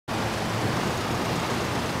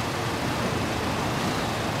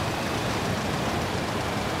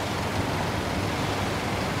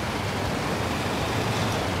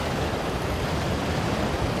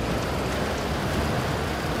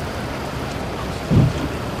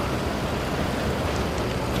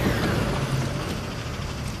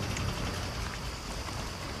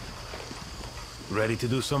Ready to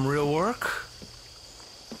do some real work?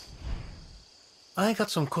 I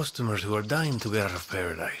got some customers who are dying to get out of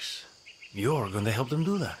paradise. You're going to help them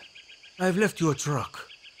do that. I've left you a truck.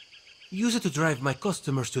 Use it to drive my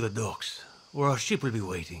customers to the docks, where our ship will be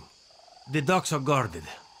waiting. The docks are guarded,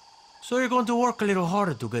 so you're going to work a little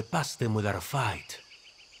harder to get past them without a fight.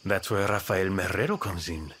 That's where Rafael Merrero comes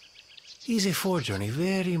in. He's a forger and a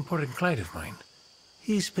very important client of mine.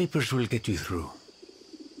 His papers will get you through.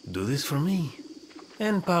 Do this for me,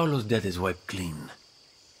 and Paolo's debt is wiped clean.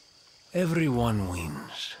 Everyone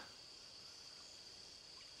wins.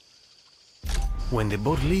 When the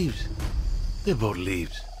boat leaves, the boat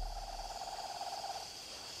leaves.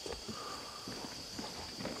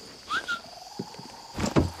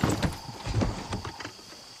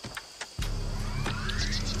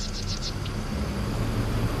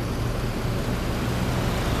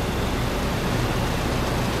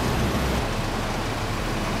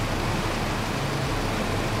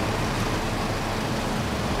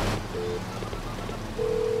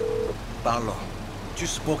 Paolo,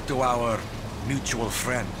 just spoke to our mutual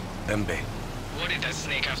friend, Bembe. What did that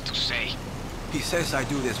snake have to say? He says I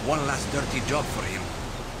do this one last dirty job for him.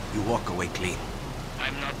 You walk away clean.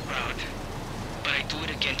 I'm not proud, but I do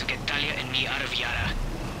it again to get Talia and me out of Yara.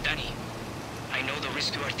 Danny, I know the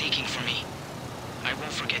risk you are taking for me. I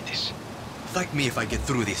won't forget this. Thank me if I get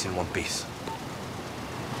through this in one piece.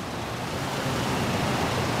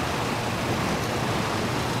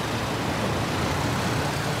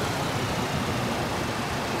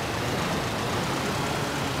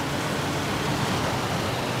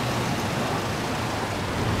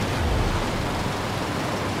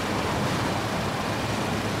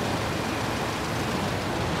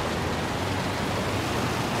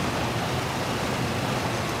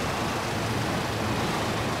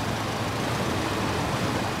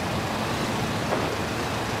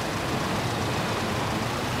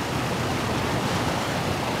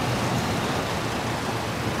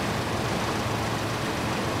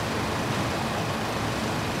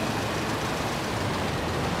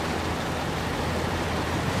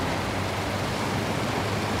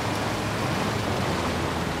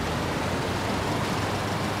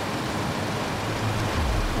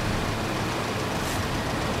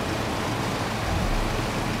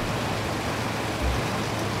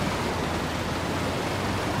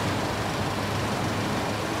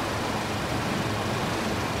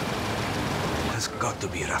 Got to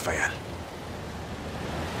be Rafael.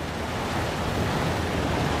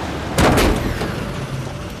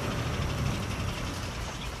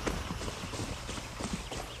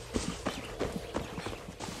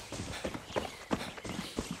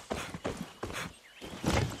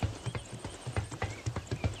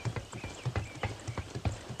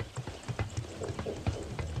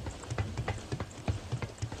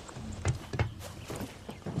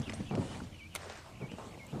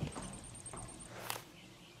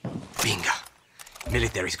 Bingo.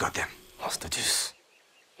 Military's got them. Hostages.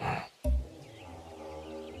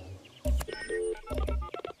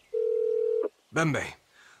 Bembe,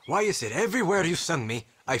 why is it everywhere you send me,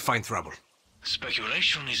 I find trouble?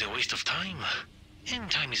 Speculation is a waste of time. And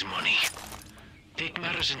time is money. Take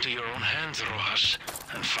matters into your own hands, Rojas,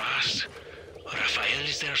 and fast. Rafael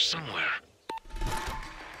is there somewhere.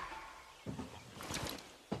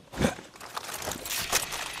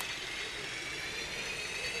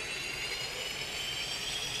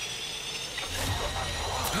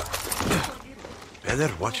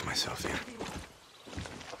 Better watch myself here.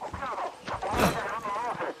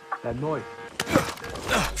 That noise.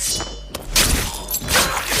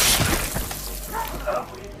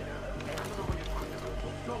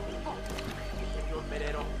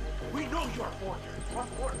 We know you are forgers. What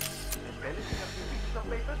for?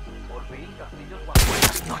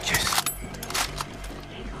 Buenas noches.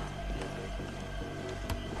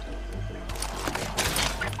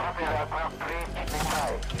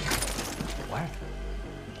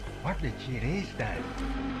 What the shit is that?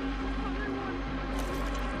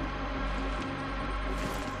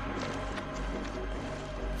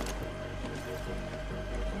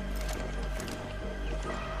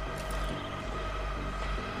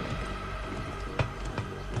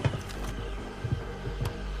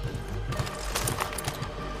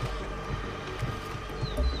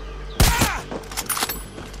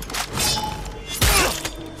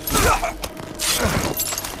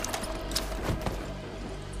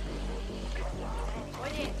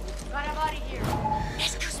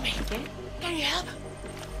 Can you help?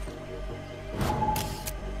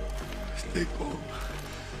 Stay calm.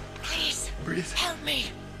 Please, Breathe. help me.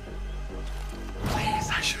 Please,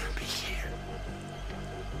 I shouldn't be here.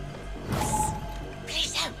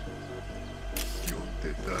 Please help. You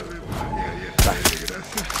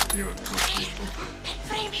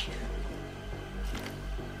Free me.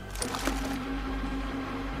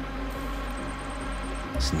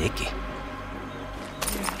 Sneaky.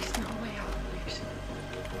 There's no way out, please.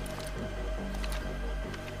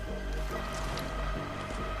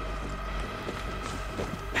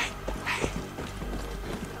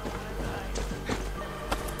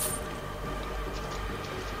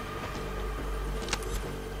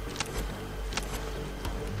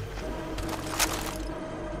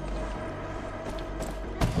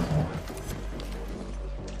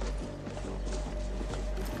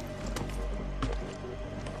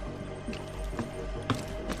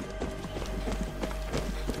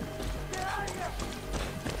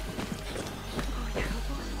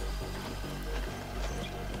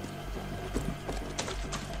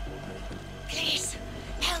 Please,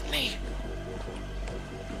 help me.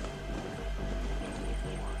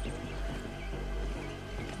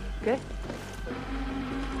 ¿Qué?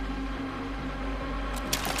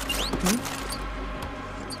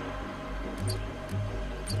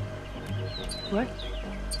 ¿What?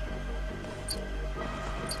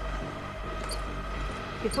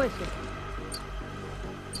 ¿Qué fue eso?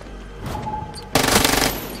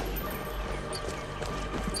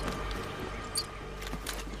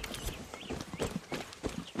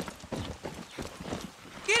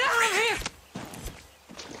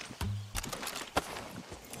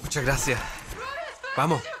 Muchas gracias.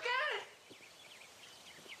 Vamos.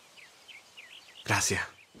 Gracias.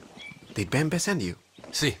 Did Bembe send you?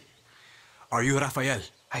 Sí. Are you Rafael?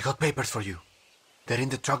 I got papers for you. They're in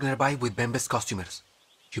the truck nearby with Bembe's customers.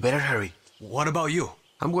 You better hurry. What about you?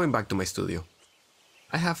 I'm going back to my studio.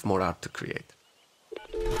 I have more art to create.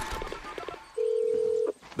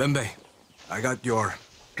 Bembe, I got your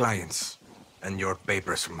clients and your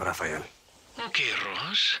papers from Rafael. Okay,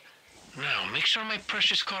 Rojas. Now, make sure my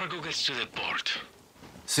precious cargo gets to the port.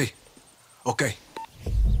 Sí. Okay.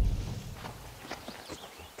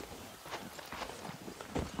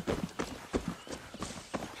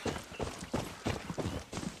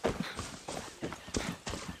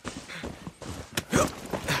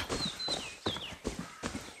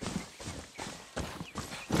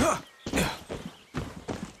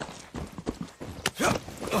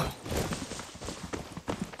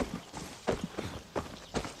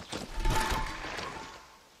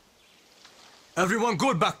 Everyone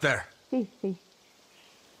good back there? Sí, sí.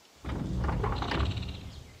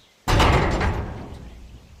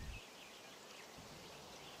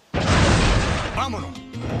 Vámonos.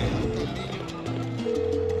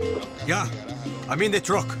 Yeah, I'm in the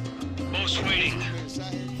truck. Boss waiting.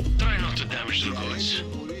 Try not to damage the goods.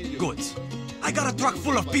 Goods. I got a truck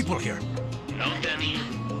full of people here. No, Danny.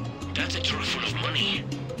 That's a truck full of money.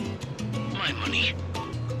 My money.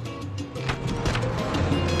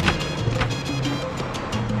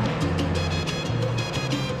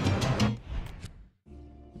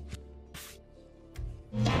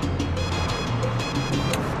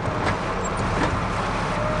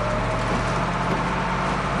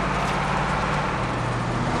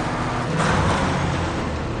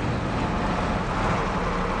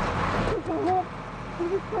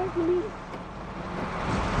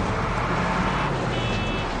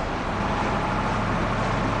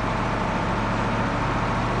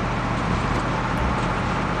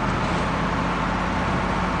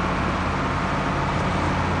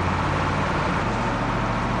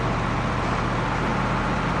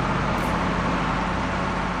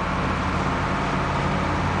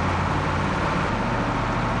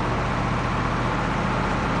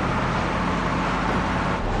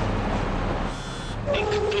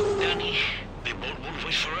 Look, Danny. The boat won't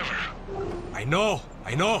wait forever. I know.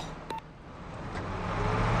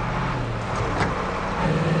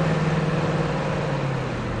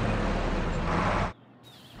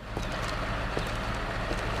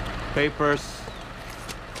 Papers.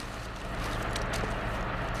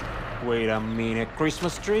 Wait a minute,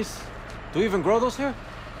 Christmas trees? Do you even grow those here?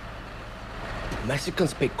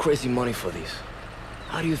 Mexicans pay crazy money for these.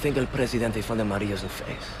 How do you think El Presidente found the Amarillos in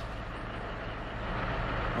face?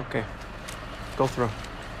 Okay. Go through.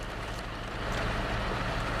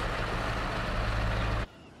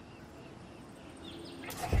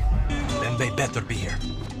 Then they better be here.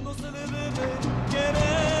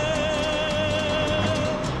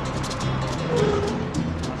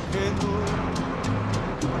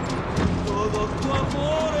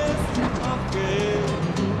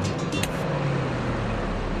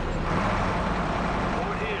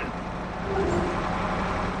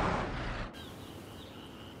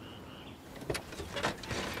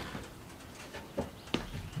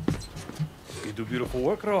 You do beautiful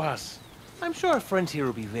work, Rojas. I'm sure our friends here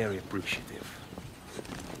will be very appreciative.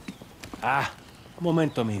 Ah,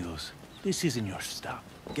 momento, amigos. This isn't your stop.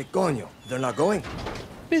 ¿Qué coño? They're not going?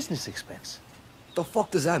 Business expense. The fuck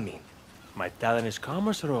does that mean? My talent is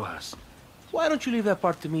commerce, Rojas. Why don't you leave that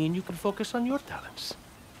part to me and you can focus on your talents?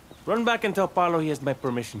 Run back and tell Paulo he has my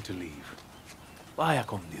permission to leave. Vaya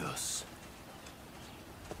con Dios.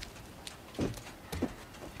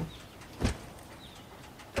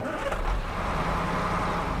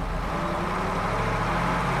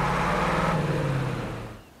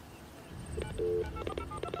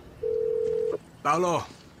 Paolo,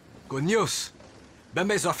 good news.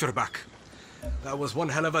 Bembe's off your back. That was one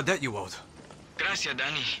hell of a debt you owed. Gracias,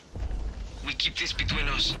 Danny. We keep this between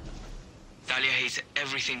us. Talia hates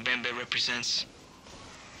everything Bembe represents.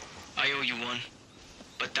 I owe you one.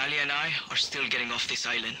 But Talia and I are still getting off this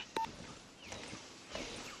island.